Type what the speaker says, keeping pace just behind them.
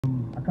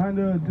kind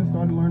of just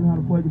started learning how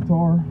to play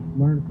guitar,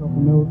 learned a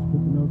couple notes,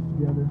 put the notes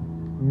together,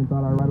 and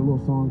thought I'd write a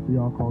little song for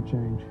y'all called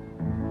Change.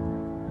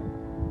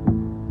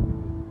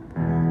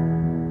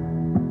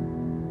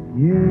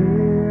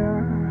 Yeah,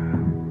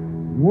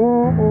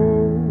 whoa,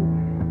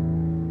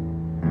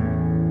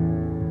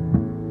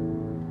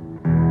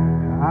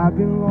 I've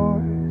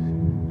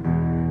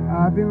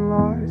been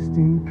lost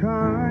and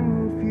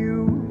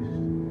confused,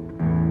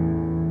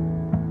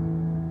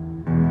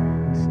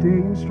 and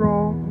staying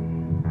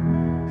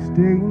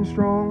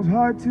strong's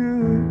hard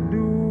to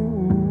do,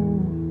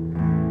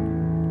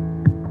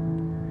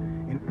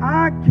 and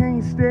I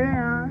can't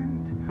stand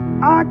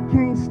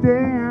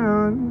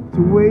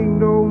to wait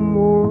no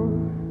more,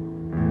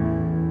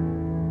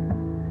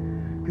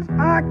 'cause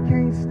I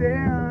can't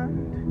stand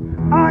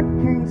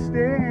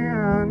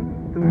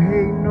the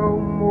hate no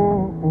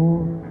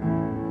more.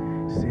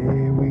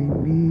 Say we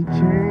need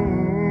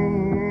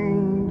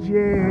change,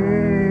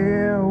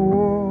 yeah,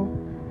 whoa.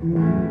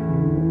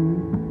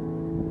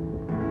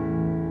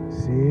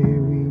 Say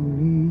we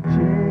need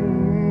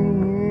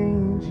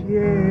change,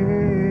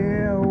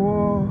 yeah,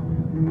 whoa.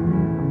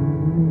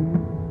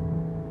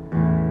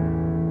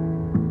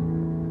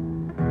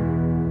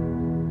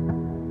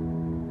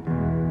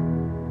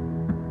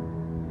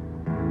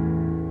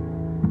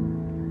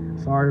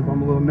 Sorry if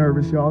I'm a little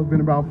nervous, y'all. It's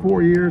been about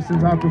 4 years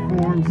since I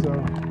performed,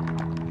 so.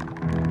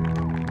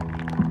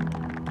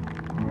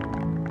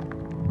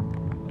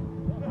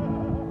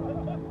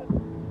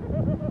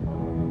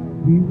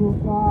 We will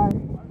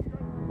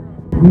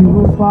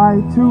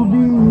fight to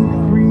be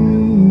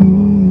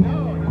free.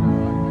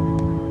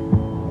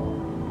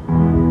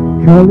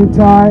 Color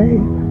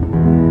type,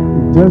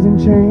 it doesn't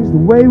change the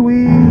way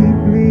we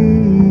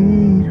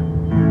bleed.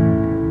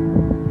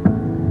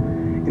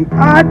 And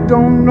I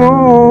don't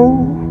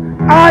know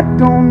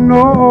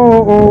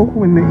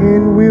when the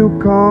end will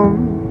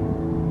come,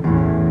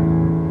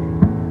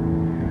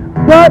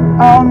 but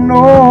I'll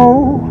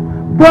know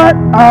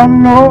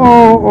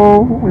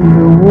when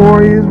the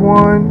war is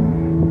won,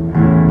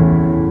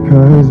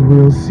 'cause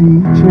we'll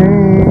see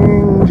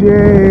change,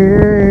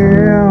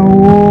 yeah,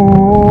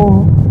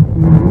 whoa.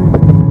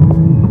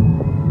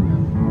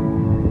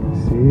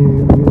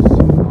 Say we'll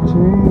see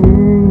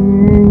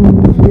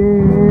change,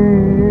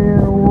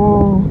 yeah,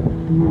 whoa.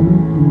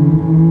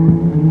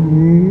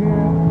 Yeah.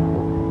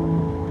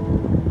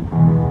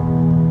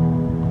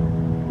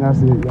 That's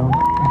it, y'all.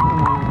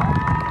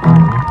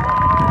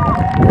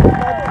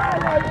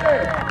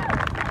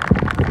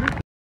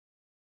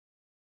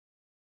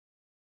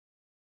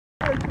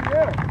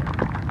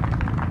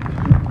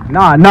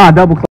 Nah, double clap.